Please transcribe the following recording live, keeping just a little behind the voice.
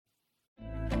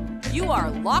You are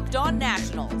Locked On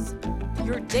Nationals,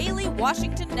 your daily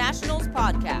Washington Nationals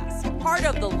podcast, part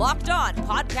of the Locked On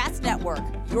Podcast Network,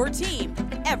 your team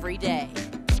every day.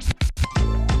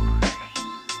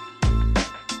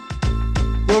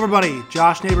 Hello, everybody.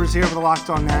 Josh Neighbors here for the Locked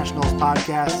On Nationals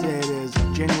podcast. It is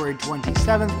January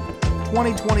 27th,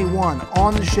 2021.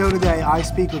 On the show today, I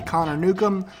speak with Connor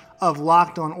Newcomb of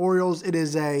Locked On Orioles. It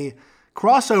is a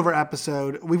crossover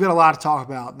episode. We've got a lot to talk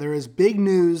about. There is big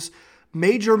news,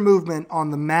 major movement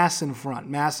on the MASN front.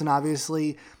 MASN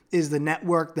obviously is the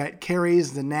network that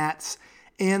carries the Nats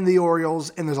and the Orioles,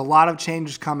 and there's a lot of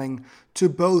changes coming to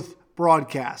both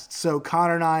broadcasts. So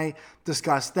Connor and I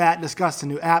discussed the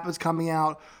new app that's coming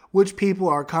out, which people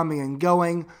are coming and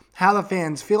going, how the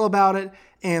fans feel about it,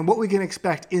 and what we can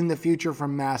expect in the future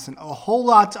from MASN. A whole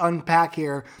lot to unpack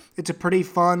here. It's a pretty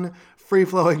fun,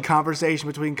 free-flowing conversation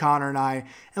between Connor and I,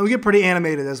 and we get pretty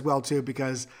animated as well too,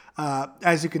 because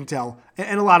as you can tell,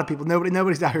 and a lot of people,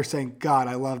 nobody's out here saying, God,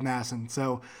 I love MASN.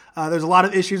 So there's a lot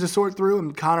of issues to sort through,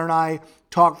 and Connor and I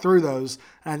talk through those,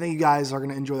 and I think you guys are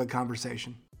going to enjoy the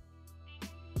conversation.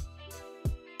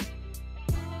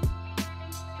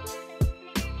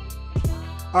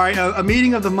 All right, a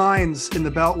meeting of the minds in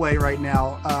the Beltway right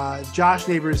now. Josh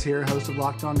Neighbors here, host of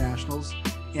Locked On Nationals,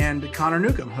 and Connor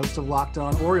Newcomb, host of Locked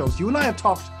On Orioles. You and I have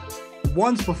talked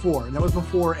once before, and that was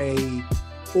before a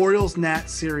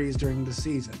Orioles-Nats series during the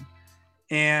season.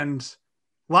 And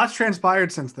lots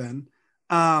transpired since then.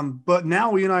 But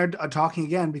now we and I are talking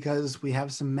again because we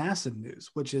have some massive news,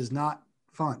 which is not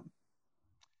fun.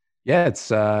 Yeah, it's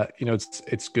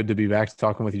good to be back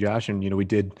talking with you, Josh. And, we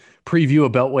did preview a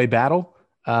Beltway battle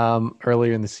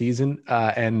earlier in the season.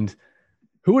 And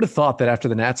who would have thought that after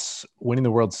the Nats winning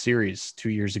the World Series 2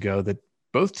 years ago, that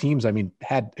both teams,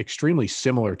 had extremely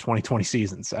similar 2020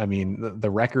 seasons. The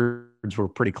records were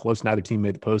pretty close. Neither team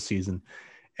made the postseason.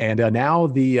 And now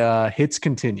the hits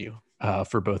continue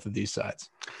for both of these sides.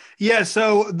 Yeah,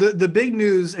 so the big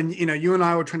news, and, you and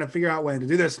I were trying to figure out when to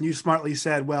do this, and you smartly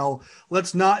said, well,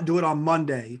 let's not do it on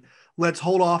Monday. Let's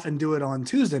hold off and do it on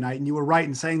Tuesday night. And you were right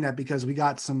in saying that because we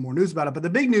got some more news about it. But the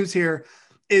big news here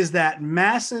is that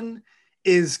MASN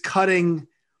is cutting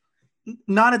 –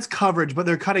 not its coverage, but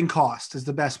they're cutting cost is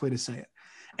the best way to say it.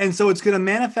 And so it's going to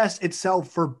manifest itself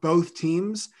for both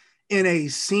teams in a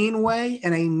seen way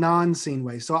and a non-seen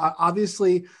way. So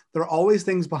obviously there are always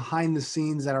things behind the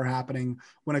scenes that are happening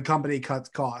when a company cuts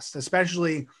costs,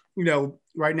 especially,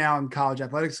 right now in college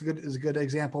athletics is a good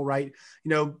example, right?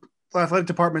 Athletic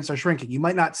departments are shrinking. You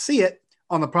might not see it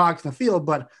on the product in the field,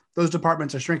 but those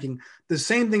departments are shrinking. The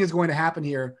same thing is going to happen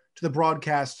here to the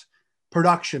broadcast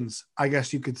productions, I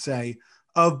guess you could say,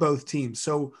 of both teams.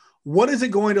 So what is it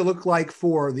going to look like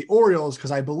for the Orioles?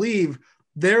 Because I believe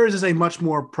theirs is a much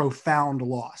more profound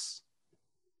loss.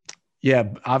 Yeah,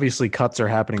 obviously cuts are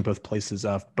happening both places.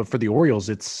 But for the Orioles,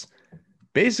 it's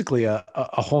basically a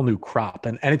whole new crop.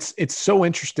 And it's so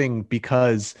interesting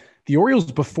because the Orioles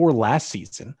before last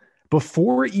season,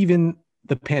 before even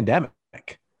the pandemic,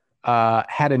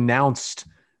 had announced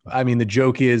 – the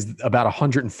joke is about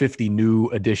 150 new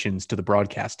additions to the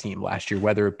broadcast team last year,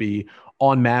 whether it be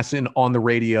on MASN, on the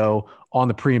radio, on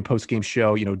the pre and post game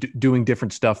show, doing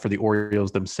different stuff for the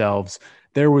Orioles themselves.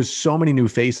 There was so many new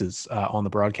faces on the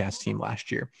broadcast team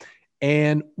last year.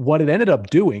 And what it ended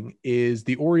up doing is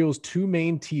the Orioles' two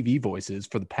main TV voices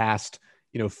for the past,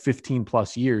 15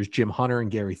 plus years, Jim Hunter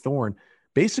and Gary Thorne,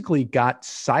 basically got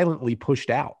silently pushed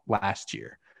out last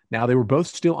year. Now, they were both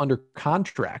still under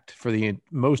contract for the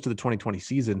most of the 2020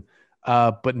 season,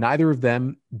 but neither of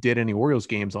them did any Orioles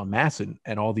games on MASN,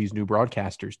 and all these new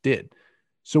broadcasters did.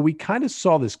 So we kind of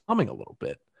saw this coming a little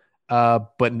bit.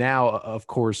 But now, of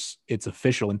course, it's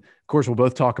official. And, of course, we'll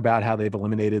both talk about how they've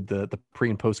eliminated the pre-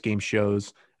 and post-game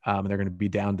shows, and they're going to be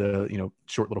down to,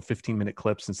 short little 15-minute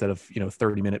clips instead of,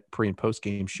 30-minute pre- and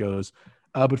post-game shows.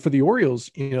 But for the Orioles,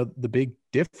 the big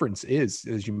difference is,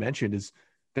 as you mentioned, is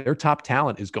their top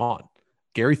talent is gone.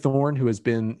 Gary Thorne, who has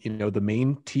been, the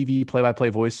main TV play-by-play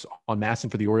voice on MASN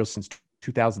for the Orioles since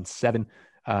 2007,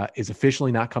 is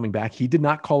officially not coming back. He did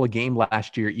not call a game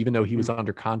last year, even though he was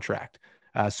under contract.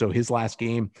 So his last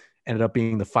game ended up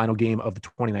being the final game of the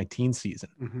 2019 season.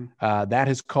 Mm-hmm. That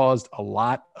has caused a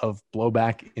lot of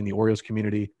blowback in the Orioles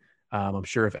community. I'm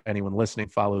sure if anyone listening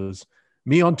follows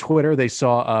me on Twitter, they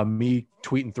saw me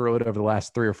tweeting through it over the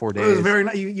last 3 or 4 days. It was very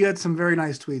nice. You had some very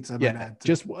nice tweets.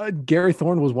 Just Gary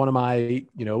Thorne was one of my,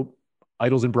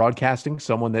 idols in broadcasting,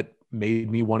 someone that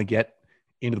made me want to get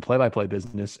into the play-by-play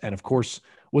business. And of course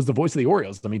was the voice of the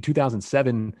Orioles.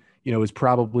 2007, is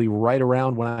probably right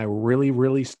around when I really,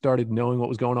 really started knowing what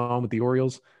was going on with the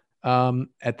Orioles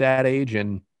at that age.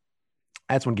 And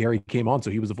That's when Gary came on. So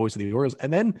he was the voice of the Orioles.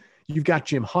 And then you've got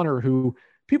Jim Hunter, who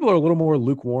people are a little more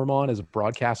lukewarm on as a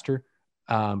broadcaster.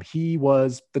 He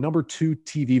was the number 2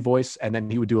 TV voice, and then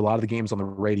he would do a lot of the games on the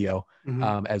radio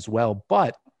as well.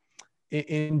 But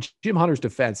in Jim Hunter's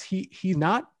defense, he's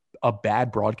not a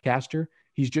bad broadcaster.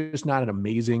 He's just not an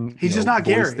amazing he's just not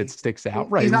voice Gary that sticks out.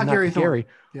 Right. He's not Gary.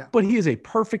 Yeah. But he is a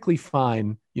perfectly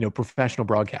fine, professional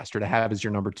broadcaster to have as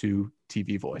your number 2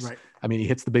 TV voice. Right. I mean, he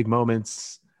hits the big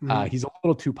moments. He's a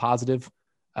little too positive,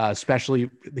 especially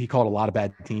he called a lot of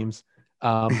bad teams.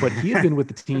 But he had been with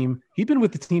the team. He'd been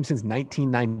with the team since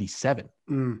 1997,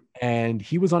 and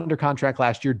he was under contract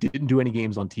last year. Didn't do any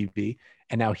games on TV,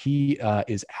 and now he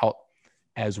is out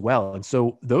as well. And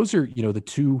so those are the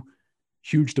 2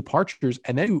 huge departures.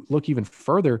 And then you look even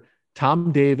further.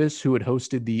 Tom Davis, who had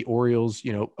hosted the Orioles,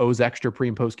 O's Extra pre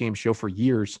and post game show for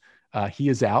years, he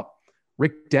is out.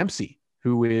 Rick Dempsey,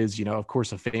 who is of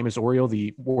course a famous Oriole,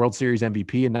 the World Series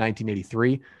MVP in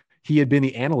 1983. He had been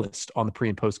the analyst on the pre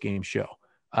and post game show.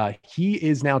 He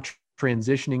is now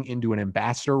transitioning into an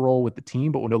ambassador role with the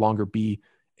team, but will no longer be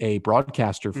a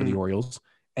broadcaster for the Orioles.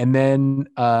 And then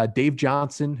Dave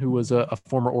Johnson, who was a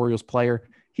former Orioles player,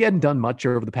 he hadn't done much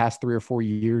over the past 3 or 4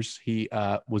 years. He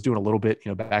was doing a little bit,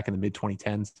 back in the mid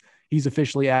 2010s. He's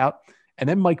officially out. And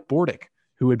then Mike Bordick,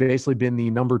 who had basically been the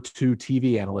number 2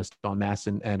 TV analyst on Mass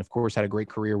and of course had a great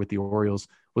career with the Orioles,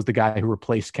 was the guy who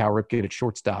replaced Cal Ripken at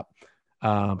shortstop.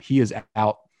 He is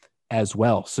out as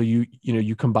well. So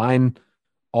you combine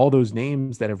all those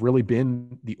names that have really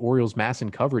been the Orioles Mass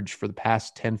and coverage for the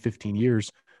past 10, 15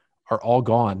 years are all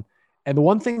gone. And the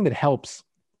one thing that helps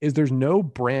is there's no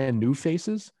brand new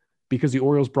faces because the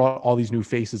Orioles brought all these new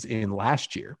faces in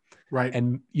last year. Right.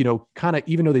 And, kind of,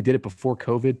 even though they did it before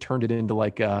COVID, turned it into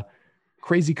like a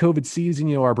crazy COVID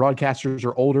season. Our broadcasters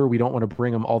are older. We don't want to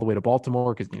bring them all the way to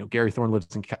Baltimore because, Gary Thorne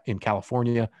lives in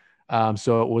California.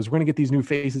 So it was, we're going to get these new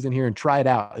faces in here and try it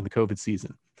out in the COVID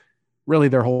season. Really,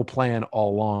 their whole plan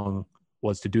all along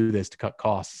was to do this to cut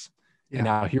costs. Yeah. And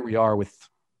now here we are with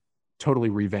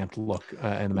totally revamped look in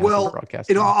the Mass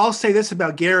broadcast. I'll say this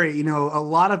about Gary. A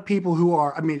lot of people who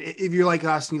are, if you're like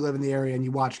us and you live in the area and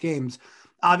you watch games,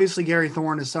 obviously Gary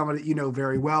Thorne is somebody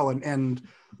very well. And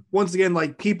once again,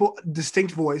 like people,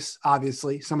 distinct voice,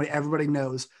 obviously, somebody everybody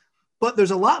knows. But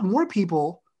there's a lot more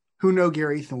people who know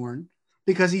Gary Thorne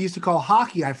because he used to call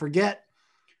hockey. I forget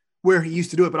where he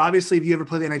used to do it, but obviously if you ever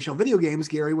play the NHL video games,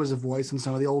 Gary was a voice in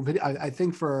some of the old video. I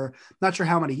think for not sure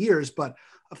how many years, but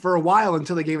for a while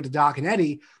until they gave it to Doc and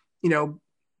Eddie,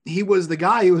 he was the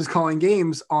guy who was calling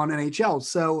games on NHL.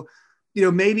 So,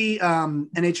 maybe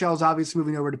NHL is obviously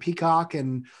moving over to Peacock,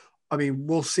 and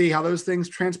we'll see how those things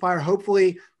transpire.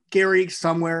 Hopefully Gary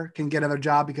somewhere can get another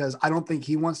job because I don't think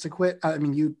he wants to quit.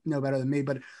 You know better than me,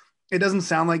 but it doesn't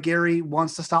sound like Gary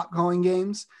wants to stop calling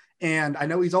games. And I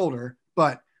know he's older,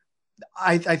 but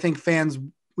I think fans,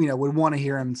 would want to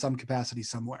hear him in some capacity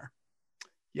somewhere.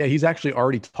 Yeah, he's actually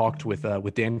already talked with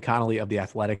Dan Connolly of The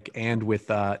Athletic and with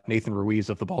Nathan Ruiz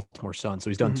of the Baltimore Sun. So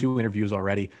he's done 2 interviews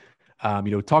already.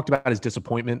 Talked about his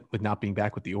disappointment with not being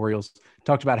back with the Orioles,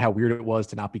 talked about how weird it was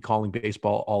to not be calling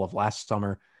baseball all of last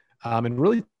summer, and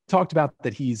really talked about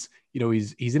that he's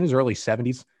in his early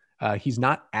 70s. He's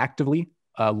not actively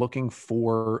looking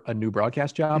for a new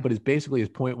broadcast job, but his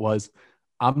point was,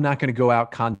 I'm not going to go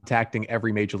out contacting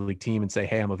every major league team and say,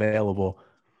 hey, I'm available.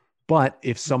 But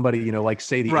if somebody, like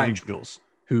say the Angels,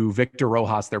 who Victor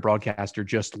Rojas, their broadcaster,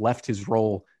 just left his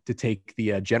role to take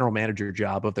the general manager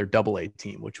job of their AA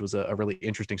team, which was a really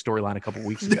interesting storyline a couple of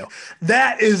weeks ago.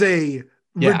 That is a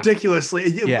ridiculously,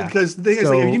 because the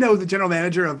thing is, the general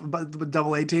manager of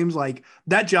AA teams, like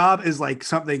that job is like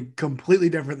something completely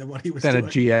different than what he was doing. A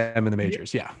GM in the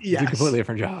majors. Yeah. It's a completely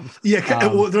different job.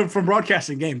 Yeah. From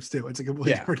broadcasting games too. It's a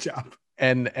completely different job.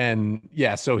 And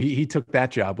so he took that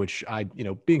job, which I,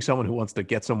 being someone who wants to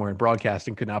get somewhere in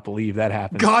broadcasting, could not believe that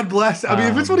happened. God bless.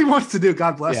 If it's what he wants to do,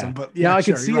 God bless him. But I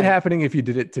could see it happening if you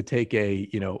did it to take a,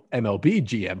 MLB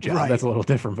GM job. Right. That's a little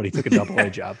different, but he took a AA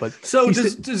job. But so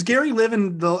does Gary live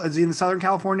is he in the Southern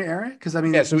California area? Because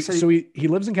so he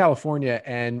lives in California,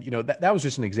 and that was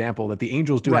just an example that the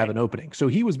Angels do have an opening. So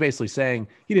he was basically saying,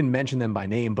 he didn't mention them by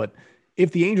name, but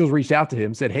if the Angels reached out to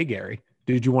him, said, hey, Gary,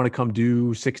 did you want to come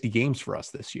do 60 games for us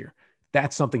this year?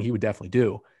 That's something he would definitely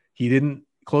do. He didn't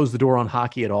close the door on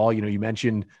hockey at all. You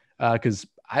mentioned, because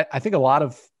I think a lot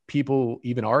of people,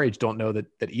 even our age, don't know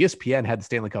that ESPN had the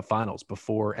Stanley Cup Finals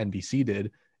before NBC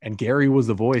did. And Gary was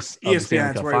the voice of the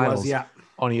Stanley Cup Finals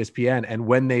on ESPN. And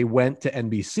when they went to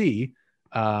NBC,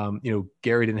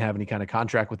 Gary didn't have any kind of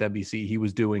contract with NBC. He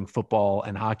was doing football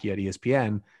and hockey at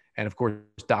ESPN. And of course,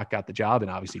 Doc got the job,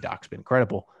 and obviously Doc's been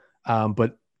incredible.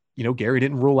 But Gary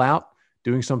didn't rule out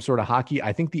doing some sort of hockey.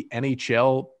 I think the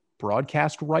NHL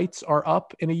broadcast rights are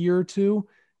up in a year or two.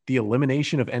 The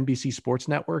elimination of NBC Sports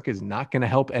Network is not going to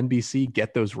help NBC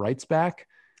get those rights back.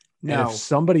 No. And if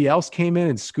somebody else came in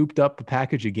and scooped up a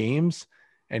package of games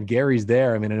and Gary's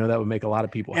there, I mean, I know that would make a lot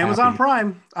of people Amazon happy.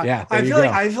 Prime. Yeah. I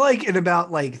feel like in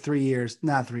about like 3 years,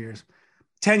 not 3 years,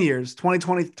 10 years,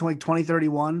 2020,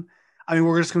 2031. I mean,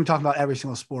 we're just going to be talking about every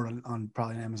single sport on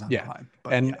probably Amazon Prime.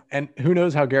 But and who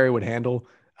knows how Gary would handle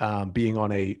being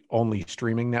on a only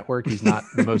streaming network. He's not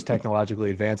the most technologically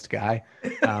advanced guy,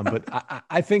 but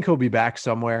I think he'll be back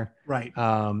somewhere. Right.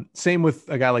 Same with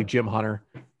a guy like Jim Hunter.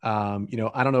 I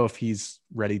don't know if he's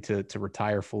ready to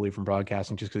retire fully from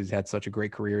broadcasting just because he's had such a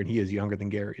great career and he is younger than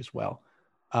Gary as well.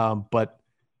 But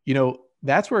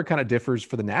that's where it kind of differs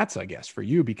for the Nats, I guess, for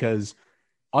you, because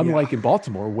unlike in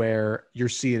Baltimore, where you're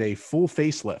seeing a full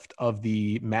facelift of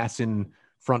the MASN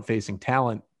front-facing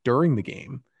talent during the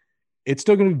game, it's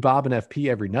still going to be Bob and FP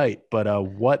every night. But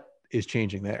what is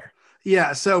changing there?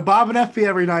 Yeah, so Bob and FP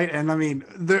every night, and I mean,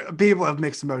 people have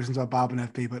mixed emotions about Bob and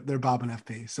FP, but they're Bob and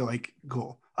FP, so like,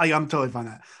 cool. I'm totally fine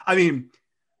with that. I mean,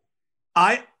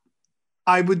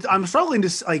 I'm struggling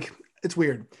to like, it's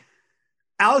weird.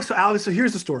 Alex. So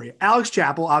here's the story. Alex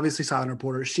Chappell, obviously silent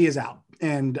reporter, she is out.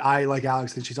 And I like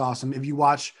Alex and she's awesome. If you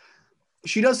watch,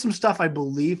 she does some stuff, I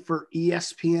believe, for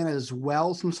ESPN as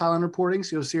well, some silent reporting.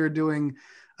 So you'll see her doing,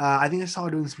 I think I saw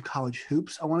her doing some college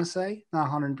hoops, I want to say. Not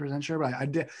 100% sure, but I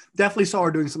definitely saw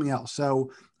her doing something else.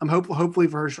 So I'm hopefully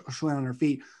for her, she'll land on her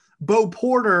feet. Bo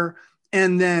Porter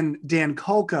and then Dan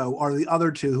Kolko are the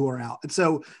other two who are out. And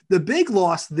so the big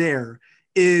loss there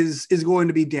is going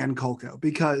to be Dan Kolko,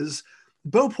 because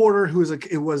Bo Porter, who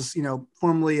was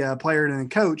formerly a player and a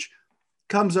coach,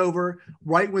 comes over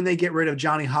right when they get rid of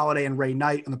Johnny Holiday and Ray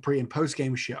Knight on the pre and post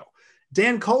game show.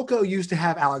 Dan Kolko used to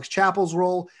have Alex Chappell's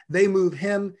role. They move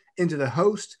him into the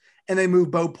host, and they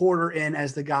move Bo Porter in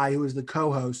as the guy who is the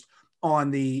co-host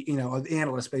on the, the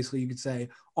analyst, basically, you could say,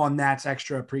 on Nat's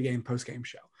extra pregame, postgame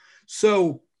show.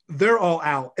 So they're all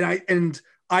out. And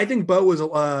I think Bo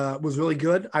was really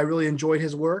good. I really enjoyed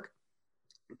his work.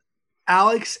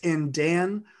 Alex and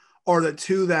Dan are the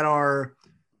two that are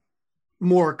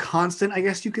more constant, I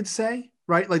guess you could say,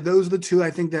 right? Like those are the two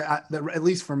I think that at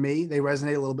least for me, they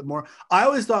resonate a little bit more. I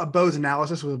always thought Bo's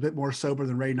analysis was a bit more sober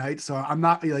than Ray Knight, so I'm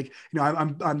not like,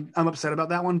 I'm upset about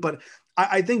that one. But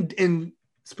I think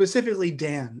specifically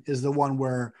Dan is the one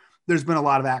where there's been a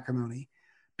lot of acrimony,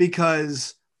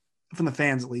 because from the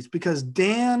fans, at least, because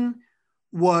Dan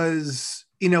was,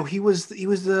 he was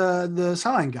the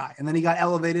sign guy, and then he got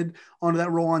elevated onto that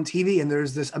role on TV. And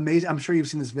there's this amazing, I'm sure you've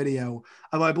seen this video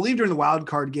of, I believe during the wild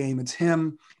card game, it's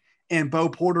him and Bo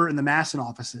Porter in the MASN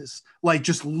offices, like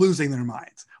just losing their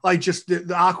minds, like just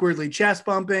the awkwardly chest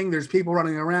bumping. There's people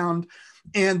running around.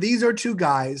 And these are two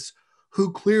guys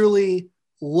who clearly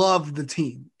loved the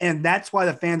team. And that's why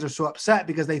the fans are so upset,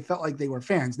 because they felt like they were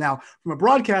fans. Now, from a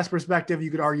broadcast perspective,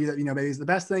 you could argue that, maybe it's the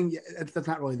best thing. That's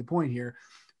not really the point here.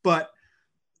 But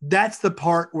that's the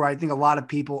part where I think a lot of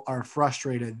people are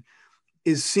frustrated,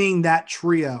 is seeing that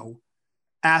trio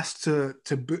asked to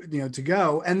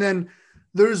go. And then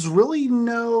there's really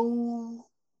no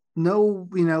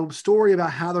story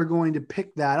about how they're going to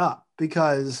pick that up,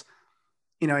 because,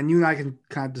 and you and I can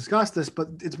kind of discuss this, but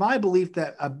it's my belief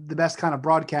that the best kind of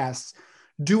broadcasts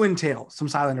do entail some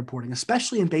silent reporting,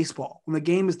 especially in baseball. When the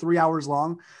game is 3 hours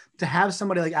long, to have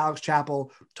somebody like Alex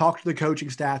Chappell talk to the coaching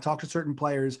staff, talk to certain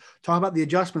players, talk about the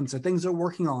adjustments, the things they're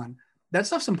working on, that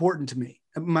stuff's important to me,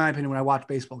 in my opinion, when I watch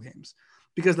baseball games,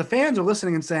 because the fans are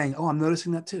listening and saying, oh, I'm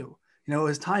noticing that too.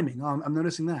 His timing. Oh, I'm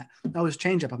noticing that. Oh, his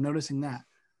changeup. I'm noticing that.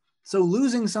 So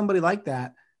losing somebody like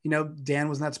that, Dan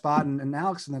was in that spot and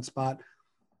Alex in that spot.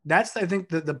 That's, I think,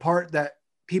 the part that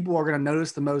people are going to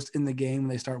notice the most in the game when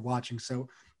they start watching. So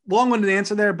long-winded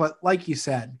answer there, but like you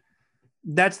said,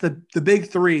 that's the big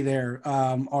three there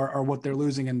are what they're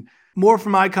losing. And more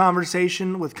from my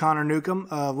conversation with Connor Newcomb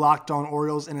of Locked On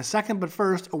Orioles in a second, but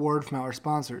first, a word from our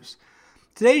sponsors.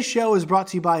 Today's show is brought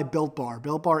to you by Built Bar.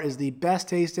 Built Bar is the best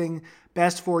tasting,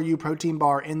 best for you protein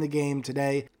bar in the game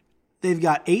today. They've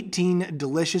got 18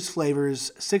 delicious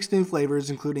flavors, 6 new flavors,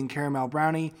 including caramel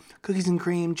brownie, cookies and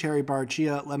cream, cherry bar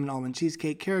chia, lemon almond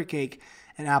cheesecake, carrot cake,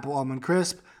 and apple almond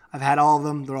crisp. I've had all of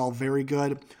them. They're all very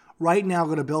good. Right now,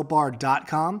 go to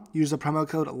BuiltBar.com, use the promo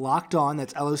code LOCKEDON,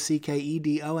 that's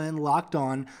LOCKEDON, Locked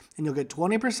On, and you'll get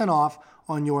 20% off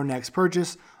on your next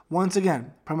purchase. Once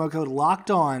again, promo code Locked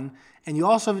On, and you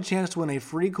also have a chance to win a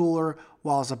free cooler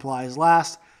while supplies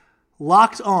last.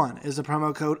 Locked On is the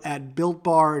promo code at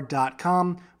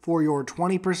BuiltBar.com for your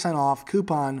 20% off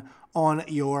coupon on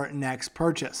your next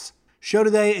purchase. Show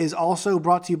today is also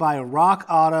brought to you by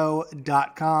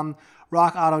rockauto.com.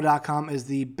 RockAuto.com is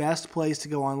the best place to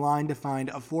go online to find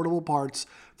affordable parts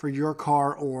for your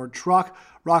car or truck.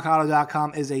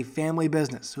 RockAuto.com is a family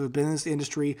business who have been in this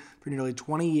industry for nearly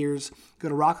 20 years. Go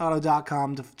to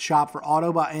RockAuto.com to shop for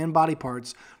auto and body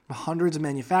parts from hundreds of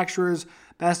manufacturers.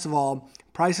 Best of all,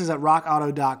 prices at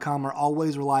RockAuto.com are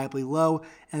always reliably low,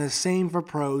 and the same for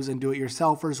pros and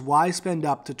do-it-yourselfers. Why spend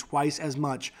up to twice as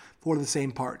much for the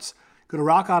same parts? Go to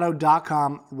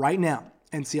RockAuto.com right now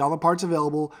and see all the parts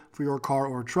available for your car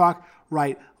or truck.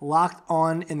 Right, Locked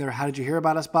On in their How Did You Hear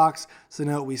About Us box, so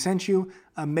know we sent you.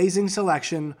 Amazing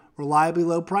selection, reliably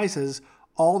low prices,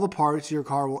 all the parts your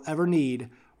car will ever need.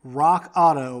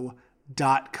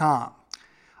 RockAuto.com.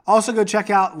 Also, go check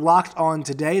out Locked On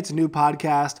Today. It's a new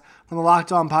podcast from the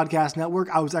Locked On Podcast Network.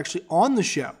 I was actually on the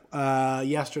show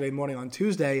yesterday morning on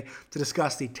Tuesday to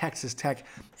discuss the Texas Tech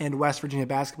and West Virginia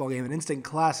basketball game, an instant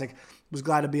classic. Was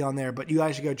glad to be on there, but you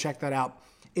guys should go check that out.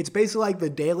 It's basically like The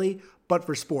Daily, but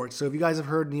for sports. So if you guys have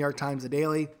heard New York Times The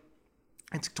Daily,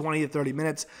 it's 20 to 30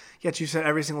 minutes. Gets you set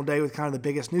every single day with kind of the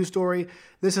biggest news story.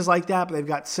 This is like that, but they've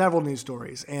got several news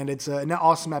stories, and it's an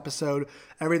awesome episode.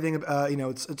 Everything,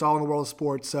 it's all in the world of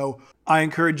sports. So I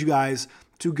encourage you guys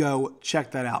to go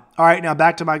check that out. All right, now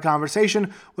back to my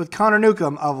conversation with Connor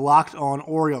Newcomb of Locked On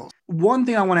Orioles. One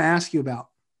thing I want to ask you about.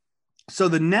 So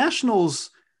the Nationals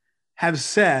have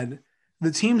said, the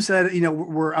team said,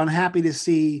 we're unhappy to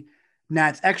see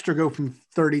Nats Extra go from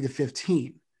 30 to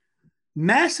 15.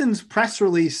 Masson's press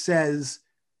release says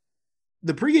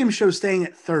the pregame show staying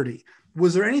at 30.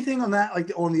 Was there anything on that,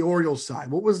 like on the Orioles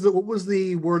side? What was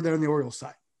the word there on the Orioles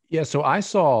side? Yeah, so I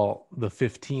saw the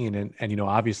 15, and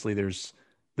obviously there's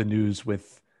the news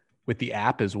with the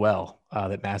app as well,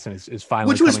 that Masson is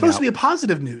finally, which was supposed to be a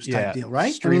positive news type deal,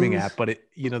 right? Streaming app, but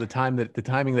the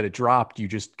timing that it dropped, you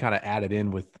just kind of added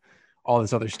in with all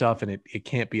this other stuff, and it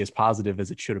can't be as positive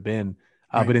as it should have been.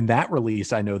 Right. But in that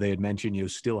release, I know they had mentioned,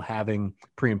 still having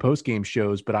pre and post game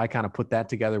shows, but I kind of put that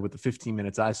together with the 15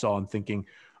 minutes I saw and thinking,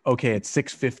 okay, at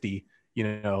 6:50,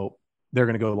 they're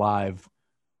going to go live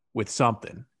with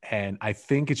something. And I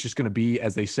think it's just going to be,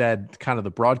 as they said, kind of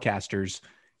the broadcasters,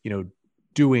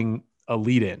 doing a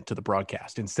lead in to the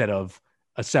broadcast instead of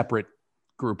a separate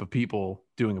group of people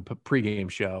doing a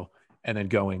pregame show and then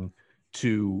going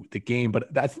to the game.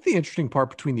 But I think the interesting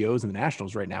part between the O's and the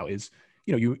Nationals right now is,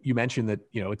 you mentioned that,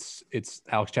 it's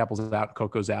Alex Chappell's out,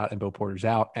 Coco's out, and Bo Porter's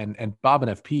out, and Bob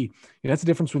and FP, that's the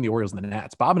difference between the Orioles and the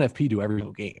Nats. Bob and FP do every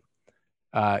single game.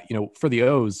 For the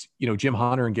O's, Jim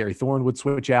Hunter and Gary Thorne would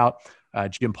switch out.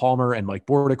 Jim Palmer and Mike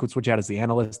Bordick would switch out as the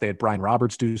analysts. They had Brian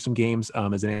Roberts do some games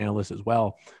as an analyst as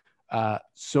well.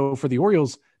 So for the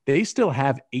Orioles, they still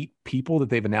have 8 people that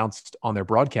they've announced on their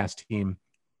broadcast team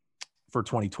for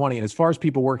 2020. And as far as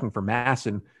people working for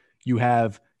Masson, you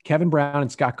have Kevin Brown and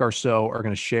Scott Garceau are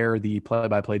going to share the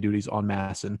play-by-play duties on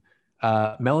Masson.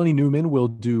 Melanie Newman will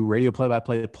do radio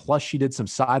play-by-play, plus she did some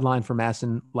sideline for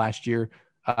Masson last year,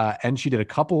 and she did a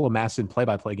couple of Masson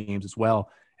play-by-play games as well.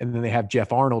 And then they have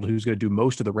Jeff Arnold, who's going to do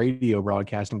most of the radio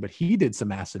broadcasting, but he did some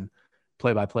Masson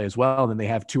play-by-play as well. And then they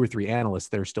have 2 or 3 analysts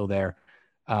that are still there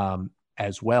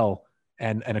as well,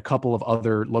 and a couple of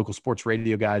other local sports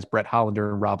radio guys, Brett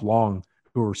Hollander and Rob Long,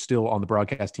 who are still on the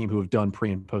broadcast team, who have done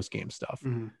pre and post game stuff.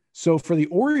 Mm-hmm. So for the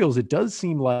Orioles, it does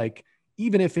seem like,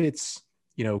 even if it's,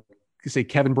 say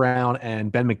Kevin Brown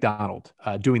and Ben McDonald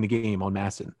doing the game on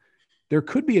Masson, there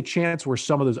could be a chance where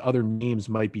some of those other names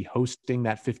might be hosting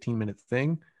that 15-minute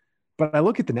thing. But I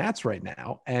look at the Nats right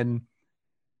now, and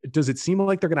does it seem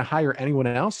like they're going to hire anyone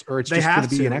else, or it's just going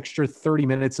to be an extra 30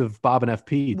 minutes of Bob and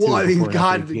FP? Well, I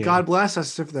mean, God bless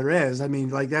us if there is. I mean,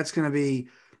 that's going to be,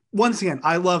 once again,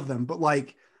 I love them, but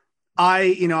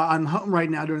I'm home right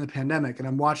now during the pandemic, and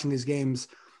I'm watching these games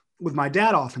with my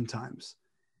dad oftentimes.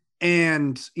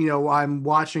 And, I'm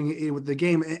watching it with the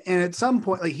game, and at some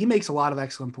point, he makes a lot of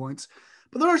excellent points,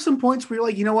 but there are some points where you're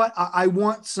like, you know what? I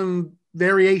want some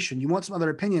variation. You want some other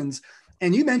opinions.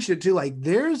 And you mentioned it too,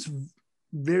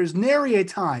 there's nary a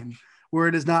time where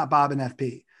it is not Bob and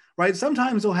FP, right?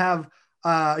 Sometimes they'll have,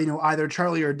 either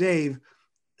Charlie or Dave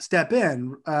step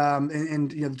in,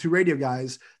 and the 2 radio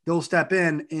guys, they'll step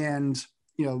in and,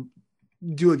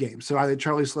 do a game. So either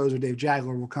Charlie Slows or Dave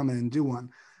Jagler will come in and do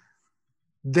one.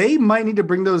 They might need to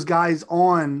bring those guys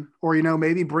on, or,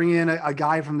 maybe bring in a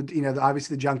guy from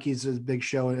obviously the Junkies is a big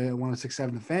show at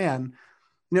 106.7 The Fan,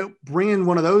 bring in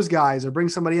one of those guys or bring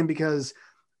somebody in, because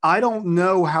I don't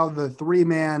know how the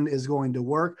 3-man is going to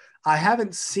work. I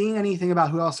haven't seen anything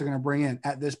about who else they're going to bring in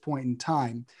at this point in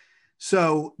time.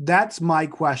 So that's my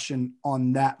question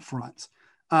on that front.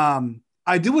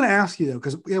 I do want to ask you, though,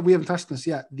 because we haven't touched on this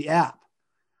yet, the app.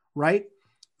 right?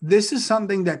 This is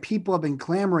something that people have been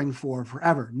clamoring for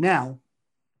forever. Now,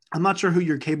 I'm not sure who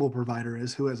your cable provider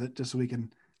is. Who is it? Just so we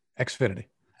can. Xfinity.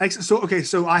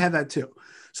 So I have that too.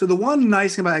 So the one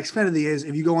nice thing about Xfinity is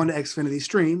if you go onto Xfinity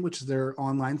Stream, which is their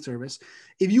online service,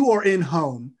 if you are in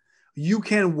home, you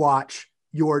can watch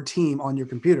your team on your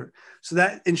computer. So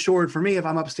that ensured for me, if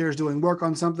I'm upstairs doing work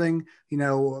on something,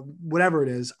 whatever it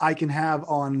is, I can have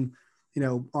on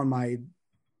my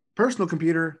personal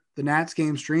computer, the Nats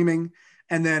game streaming.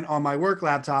 And then on my work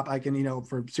laptop, I can,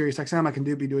 for SiriusXM, I can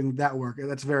be doing that work.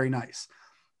 That's very nice.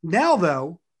 Now,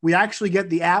 though, we actually get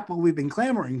the app, what we've been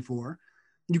clamoring for.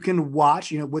 You can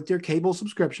watch, with your cable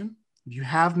subscription. If you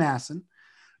have MASN,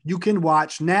 you can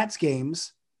watch Nats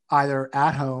games either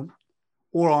at home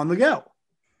or on the go.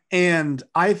 And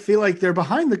I feel like they're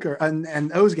behind the curve, and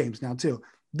those games now too.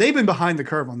 They've been behind the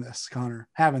curve on this, Connor,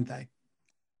 haven't they?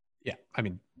 Yeah, I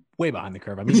mean, way behind the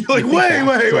curve. I mean, like way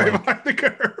behind the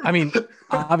curve. I mean,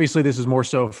 obviously, this is more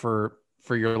so for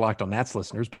your Locked On Nats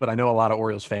listeners, but I know a lot of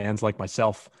Orioles fans like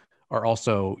myself are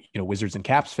also, Wizards and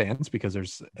Caps fans because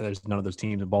there's none of those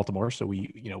teams in Baltimore. So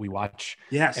we watch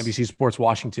NBC Sports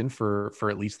Washington for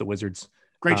at least the Wizards.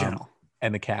 Great channel.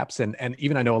 And the Caps. And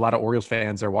even I know a lot of Orioles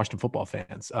fans are Washington football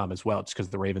fans as well, just because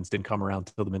the Ravens didn't come around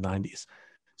until the mid 90s.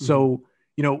 So,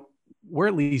 we're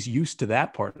at least used to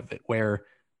that part of it where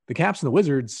the Caps and the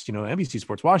Wizards, NBC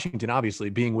Sports Washington, obviously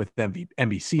being with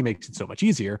NBC makes it so much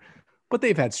easier, but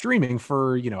they've had streaming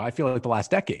for, I feel like the last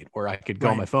decade where I could go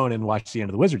on my phone and watch the end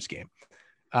of the Wizards game.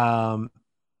 And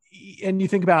you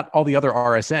think about all the other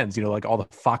RSNs, like all the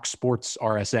Fox Sports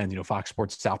RSNs, Fox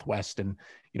Sports Southwest, and,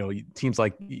 teams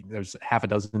like there's half a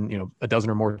dozen, a dozen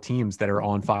or more teams that are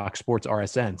on Fox Sports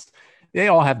RSNs. They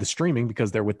all have the streaming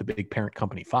because they're with the big parent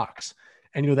company, Fox.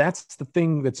 And, that's the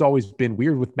thing that's always been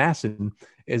weird with MASN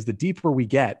is the deeper we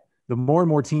get, the more and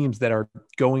more teams that are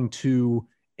going to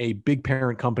a big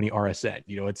parent company RSN,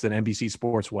 it's an NBC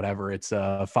Sports, whatever, it's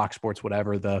a Fox Sports,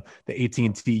 whatever, the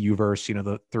AT&T Uverse,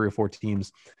 the 3 or 4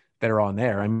 teams that are on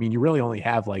there. I mean, you really only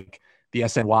have like the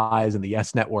SNYs and the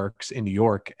S networks in New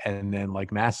York and then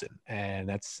like MASN. And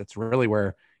that's really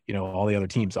where, all the other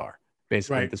teams are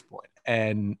basically at this point.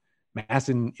 And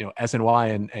MASN,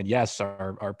 SNY and Yes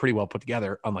are pretty well put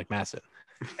together, unlike MASN.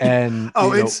 And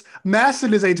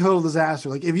MASN is a total disaster.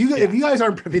 Like if you guys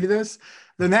aren't privy to this,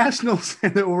 the Nationals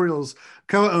and the Orioles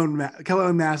co-own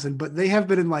MASN, but they have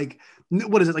been in like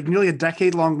nearly a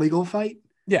decade-long legal fight.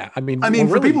 Yeah, I mean,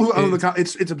 for people who own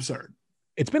it's absurd.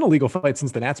 It's been a legal fight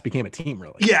since the Nats became a team,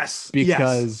 really. Yes,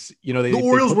 because the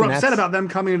Orioles were upset about them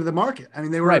coming into the market. I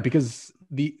mean, they were right because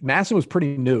the MASN was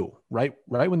pretty new, right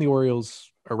when the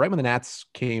Orioles or right when the Nats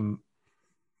became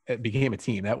a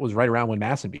team. That was right around when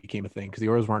MASN became a thing because the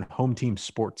Orioles were on home team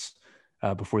sports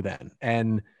before then,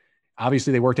 and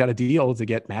obviously they worked out a deal to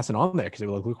get MASN on there because they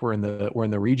were like, look, we're in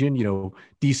the region.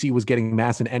 DC was getting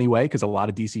MASN anyway because a lot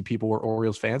of DC people were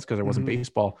Orioles fans because there wasn't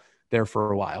baseball there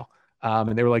for a while.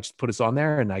 And they were like, just put us on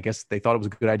there. And I guess they thought it was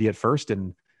a good idea at first.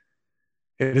 And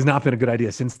it has not been a good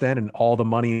idea since then. And all the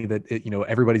money that,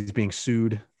 everybody's being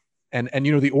sued. And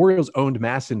the Orioles owned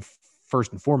MASN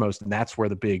first and foremost. And that's where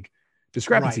the big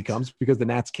discrepancy comes because the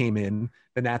Nats came in,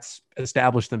 the Nats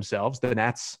established themselves, the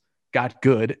Nats got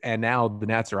good. And now the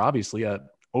Nats are obviously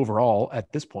overall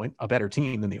at this point, a better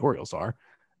team than the Orioles are.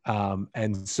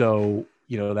 And so,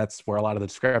 that's where a lot of the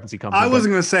discrepancy comes. I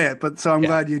wasn't going to say it, but so I'm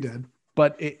glad you did.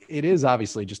 But it is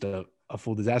obviously just a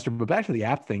full disaster. But back to the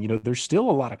app thing, there's still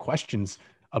a lot of questions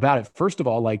about it. First of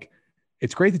all, like,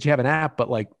 it's great that you have an app, but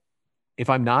like, if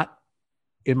I'm not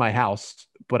in my house,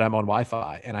 but I'm on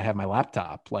Wi-Fi and I have my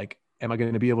laptop, like, am I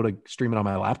going to be able to stream it on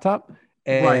my laptop?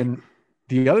 And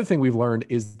the other thing we've learned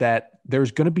is that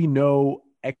there's going to be no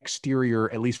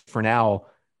exterior, at least for now,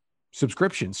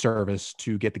 subscription service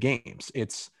to get the games.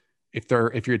 It's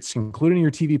included in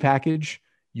your TV package,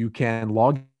 you can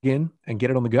log in and get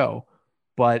it on the go.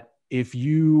 But if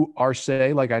you are,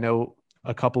 say, like I know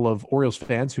a couple of Orioles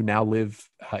fans who now live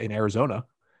in Arizona,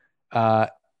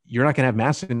 you're not going to have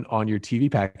MASN on your TV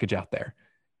package out there.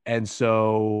 And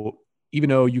so even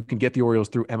though you can get the Orioles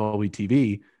through MLB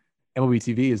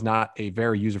TV is not a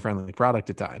very user-friendly product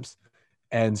at times.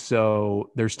 And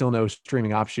so there's still no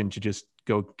streaming option to just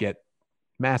go get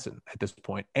MASN at this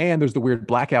point. And there's the weird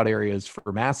blackout areas for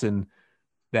MASN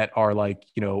that are like,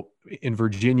 in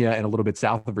Virginia and a little bit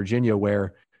south of Virginia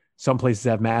where some places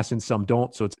have MASN, some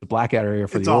don't. So it's the blackout area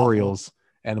for the Orioles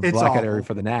and the blackout area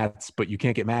for the Nats, but you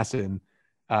can't get MASN.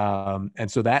 And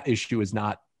so that issue has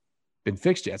not been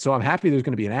fixed yet. So I'm happy there's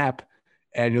going to be an app.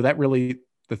 And, that really,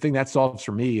 the thing that solves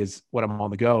for me is when I'm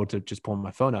on the go to just pull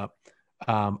my phone up.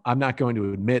 I'm not going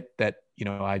to admit that,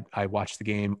 I watched the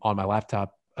game on my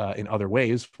laptop in other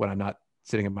ways when I'm not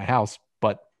sitting in my house.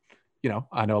 But,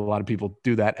 I know a lot of people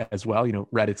do that as well.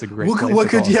 Reddit's a great place.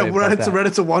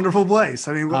 Reddit's a wonderful place.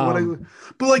 I mean,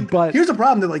 here's the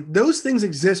problem that like those things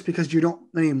exist because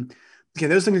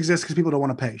those things exist because people don't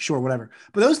want to pay. Sure, whatever.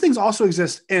 But those things also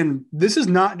exist. And this is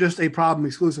not just a problem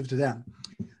exclusive to them.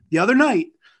 The other night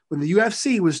when the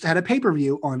UFC had a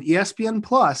pay-per-view on ESPN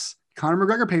Plus, Conor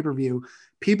McGregor pay-per-view,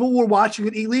 people were watching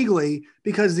it illegally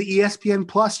because the ESPN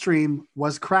Plus stream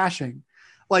was crashing.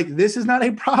 Like, this is not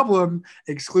a problem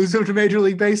exclusive to Major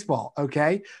League Baseball.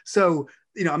 Okay. So,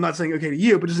 I'm not saying okay to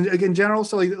you, but just in general.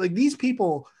 So like these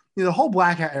people, the whole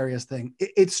blackout areas thing,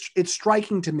 it's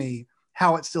striking to me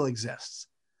how it still exists.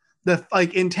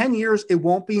 In 10 years, it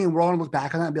won't be, and we're all gonna look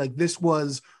back on that and be like, this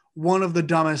was one of the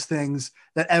dumbest things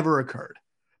that ever occurred.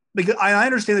 Because I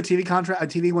understand the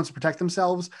TV wants to protect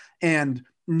themselves and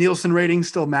Nielsen ratings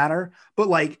still matter, but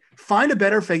like find a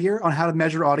better figure on how to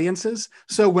measure audiences.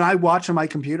 So when I watch on my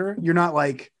computer, you're not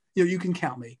like, you can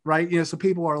count me, right? So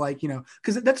people are like,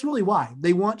 because that's really why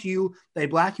they black you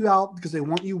out because they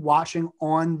want you watching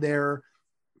on their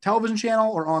television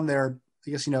channel or on their,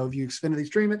 I guess, if you Xfinity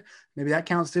stream it, maybe that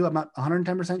counts too. I'm not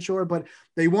 110% sure, but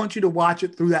they want you to watch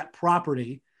it through that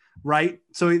property, right?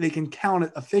 So they can count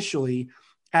it officially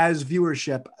as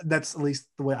viewership. That's at least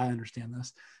the way I understand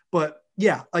this. But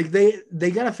yeah, like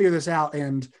they got to figure this out.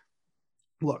 And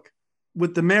look,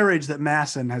 with the marriage that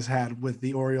Masson has had with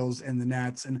the Orioles and the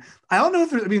Nats, and I don't know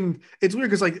if it's weird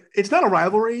because like it's not a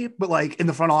rivalry, but like in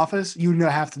the front office,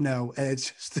 have to know, and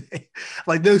it's just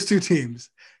like those two teams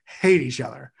hate each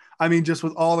other. I mean, just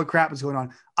with all the crap that's going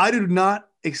on, I do not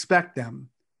expect them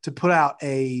to put out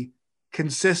a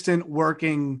consistent,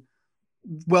 working,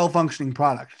 well-functioning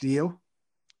product. Do you?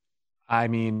 I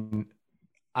mean,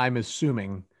 I'm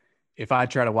assuming if I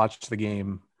try to watch the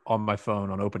game on my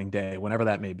phone on opening day, whenever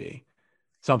that may be,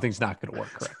 something's not going to work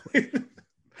correctly.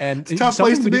 And it's a tough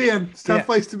place to be in. It's a tough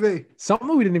place to be.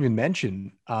 Something we didn't even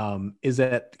mention is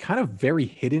that kind of very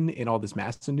hidden in all this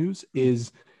Masson news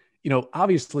is,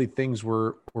 obviously things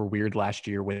were weird last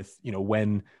year with,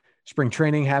 when spring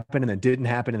training happened and then didn't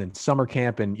happen, and then summer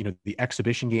camp and, the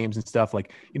exhibition games and stuff.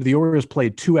 Like, the Orioles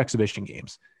played 2 exhibition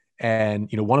games. And,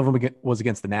 one of them was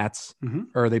against the Nats,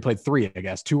 or they played 3, I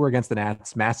guess. 2 were against the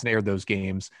Nats. Masson aired those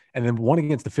games. And then one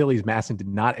against the Phillies, Masson did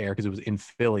not air because it was in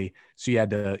Philly. So you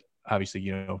had to, obviously,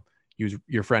 use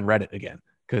your friend Reddit again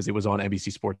because it was on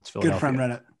NBC Sports Philadelphia. Good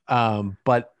friend Reddit.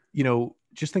 But,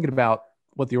 just thinking about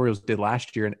what the Orioles did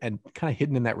last year and kind of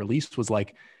hidden in that release was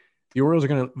like the Orioles are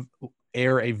going to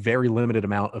air a very limited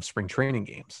amount of spring training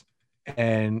games.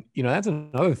 And, that's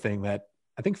another thing that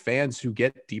I think fans who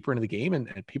get deeper into the game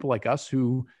and people like us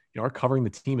who are covering the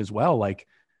team as well, like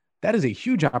that is a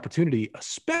huge opportunity,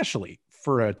 especially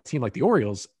for a team like the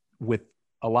Orioles with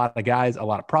a lot of guys, a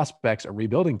lot of prospects, a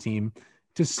rebuilding team,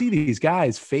 to see these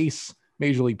guys face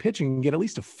Major League pitching and get at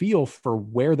least a feel for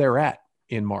where they're at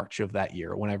in March of that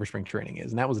year, whenever spring training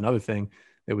is. And that was another thing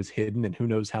that was hidden, and who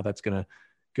knows how that's going to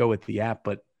go with the app.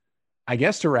 But I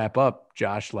guess to wrap up,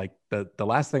 Josh, like the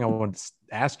last thing I wanted to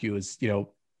ask you is,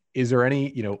 is there any,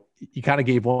 you kind of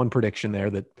gave one prediction there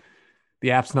that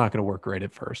the app's not going to work great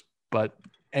at first, but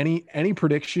any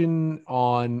prediction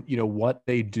on, what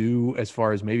they do as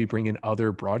far as maybe bring in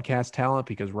other broadcast talent?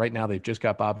 Because right now they've just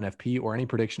got Bob and FP, or any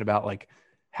prediction about like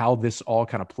how this all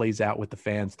kind of plays out with the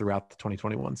fans throughout the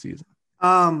 2021 season?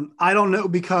 I don't know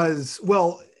because,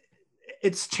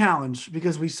 it's challenged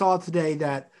because we saw today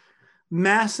that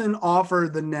Masson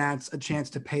offered the Nats a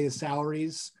chance to pay the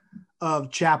salaries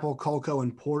of Chappell, Kolko,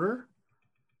 and Porter.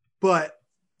 But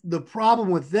the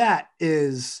problem with that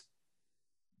is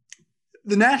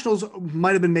the Nationals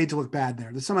might have been made to look bad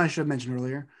there. That's something I should have mentioned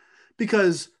earlier.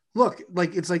 Because, look,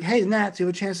 like it's like, hey, Nats, you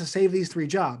have a chance to save these 3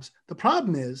 jobs. The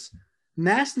problem is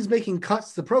Masson's making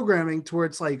cuts to the programming to where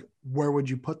it's like, where would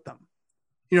you put them?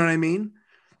 You know what I mean?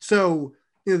 So,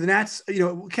 the Nats,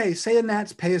 okay, say the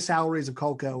Nats pay the salaries of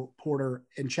Kolko, Porter,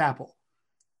 and Chappell.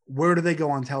 Where do they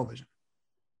go on television?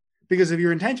 Because if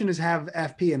your intention is to have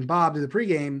FP and Bob do the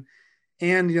pregame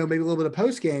and, maybe a little bit of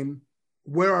postgame,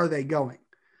 where are they going?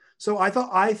 So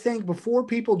I think before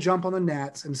people jump on the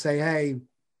Nats and say, hey,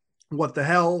 what the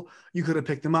hell? You could have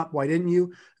picked them up. Why didn't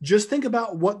you? Just think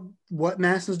about what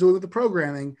Masson's doing with the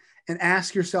programming and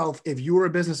ask yourself, if you were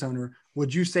a business owner,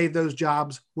 would you save those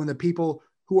jobs when the people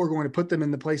who are going to put them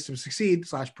in the place to succeed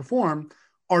 / perform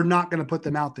are not going to put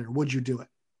them out there? Would you do it?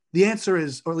 The answer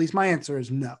is, or at least my answer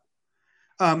is no.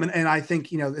 And I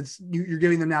think, you're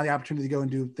giving them now the opportunity to go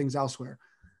and do things elsewhere.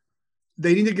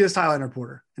 They need to get a sideline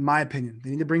reporter, in my opinion. They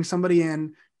need to bring somebody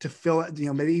in to fill it,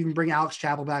 maybe even bring Alex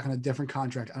Chappell back on a different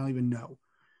contract. I don't even know.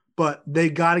 but they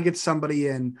got to get somebody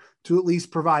in to at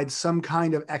least provide some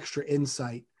kind of extra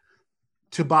insight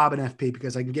to Bob and FP,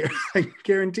 because I can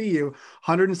guarantee you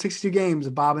 162 games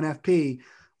of Bob and FP,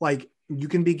 like you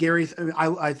can be Gary.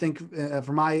 I think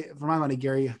for my money,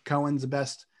 Gary Cohen's the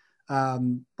best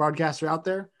broadcaster out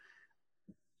there.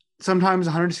 Sometimes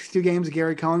 162 games of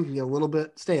Gary Cohen can get a little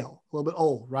bit stale, a little bit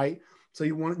old, right? So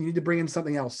you need to bring in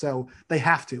something else. So they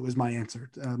have to, is my answer,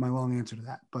 my long answer to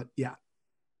that. But yeah,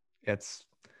 it's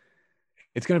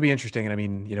going to be interesting. And I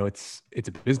mean, it's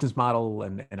a business model,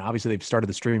 and obviously they've started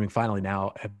the streaming finally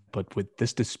now, but with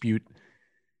this dispute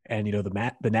and,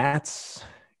 the Nats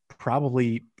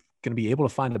probably going to be able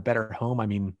to find a better home. I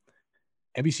mean,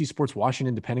 NBC Sports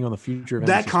Washington, depending on the future of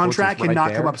that NBC contract Sports, could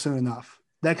not come up soon enough.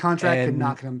 That contract could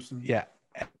not come soon. Yeah.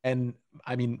 And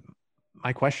I mean,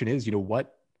 my question is,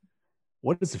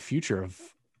 what is the future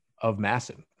of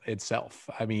MASN itself?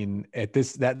 I mean,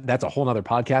 that's a whole nother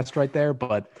podcast right there,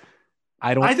 but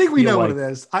I think we know what it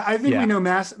is. I think we know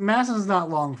MASN is not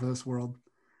long for this world.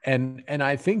 And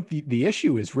I think the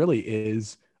issue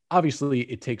is obviously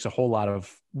it takes a whole lot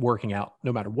of working out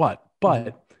no matter what,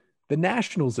 but the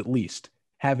Nationals at least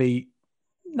have a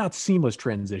not seamless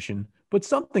transition, but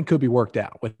something could be worked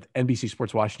out with NBC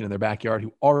Sports Washington in their backyard,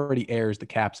 who already airs the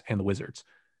Caps and the Wizards,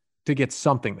 to get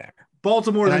something there.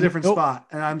 Baltimore is a different spot.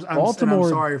 And I'm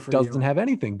sorry for you. Doesn't have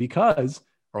anything, because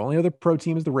our only other pro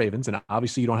team is the Ravens. And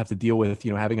obviously you don't have to deal with,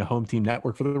 having a home team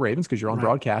network for the Ravens, because you're on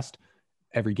broadcast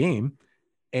every game.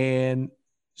 And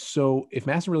so if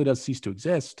MASN really does cease to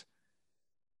exist,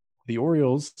 the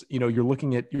Orioles, you're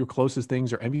looking at your closest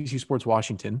things are NBC Sports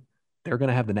Washington. They're going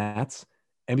to have the Nats.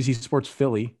 NBC Sports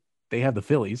Philly, they have the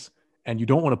Phillies. And you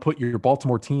don't want to put your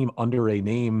Baltimore team under a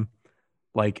name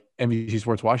like NBC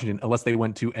Sports Washington, unless they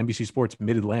went to NBC Sports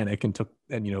Mid-Atlantic and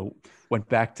went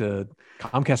back to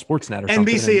Comcast Sportsnet or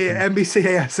something. NBC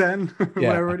ASN,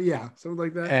 whatever. Yeah, something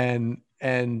like that.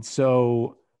 And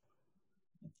so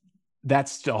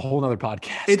that's a whole nother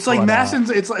podcast. It's like MASN's.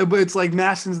 It's like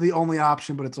MASN's the only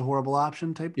option, but it's a horrible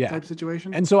option type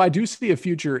situation. And so I do see a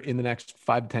future in the next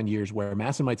 5 to 10 years where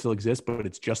MASN might still exist, but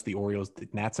it's just the Orioles. The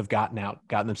Nats have gotten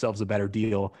themselves a better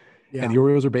deal, and the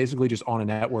Orioles are basically just on a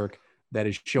network that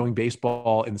is showing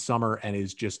baseball in the summer and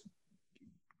is just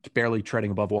barely treading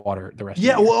above water the rest of the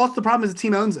year. Well, also the problem is the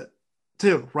team owns it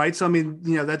too, right? So I mean,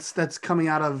 that's coming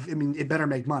out of. I mean, it better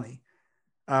make money.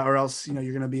 Or else, you're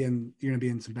going to be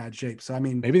in some bad shape. So, I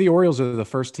mean, maybe the Orioles are the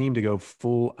first team to go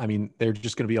full. I mean, they're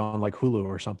just going to be on like Hulu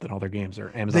or something, all their games,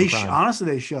 or Amazon Prime. Honestly,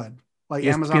 they should. Like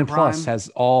ESPN Amazon Prime Plus has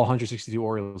all 162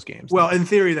 Orioles games. Well, in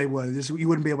theory, they would. You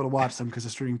wouldn't be able to watch them because the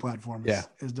streaming platform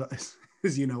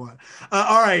is you know what.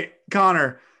 All right,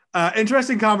 Connor.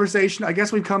 Interesting conversation. I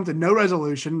guess we've come to no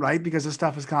resolution, right? Because this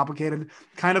stuff is complicated,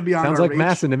 kind of beyond. Sounds our like reach.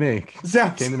 MASN to me.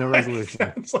 Came to no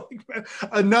resolution. Sounds like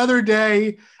another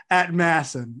day at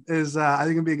MASN is. I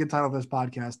think it'll be a good title for this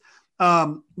podcast.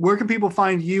 Where can people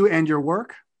find you and your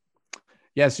work?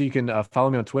 Yeah, so you can follow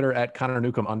me on Twitter at Connor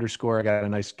Newcomb _. I got a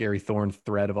nice Gary Thorne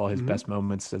thread of all his best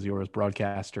moments as the Orioles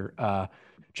broadcaster.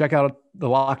 Check out the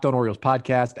Locked On Orioles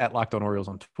podcast at Locked On Orioles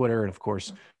on Twitter, and of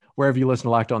course, wherever you listen to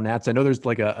Locked On Nats. I know there's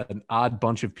like an odd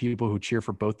bunch of people who cheer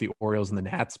for both the Orioles and the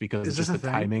Nats because it's just the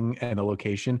timing and the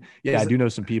location. Yeah, I do know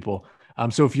some people.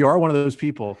 So if you are one of those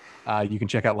people, you can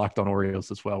check out Locked On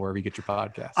Orioles as well, wherever you get your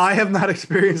podcast. I have not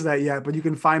experienced that yet, but you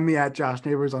can find me at Josh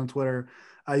Neighbors on Twitter.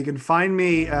 You can find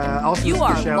me also. You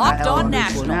are Locked On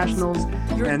Nationals,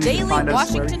 your daily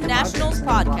Washington Nationals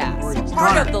podcast,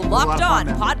 part of the Locked On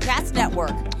Podcast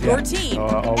Network. Your team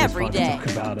every day.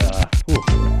 Talk about,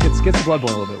 gets the blood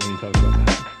boiling a little bit when you talk about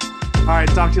that. All right,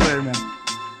 talk to you later, man.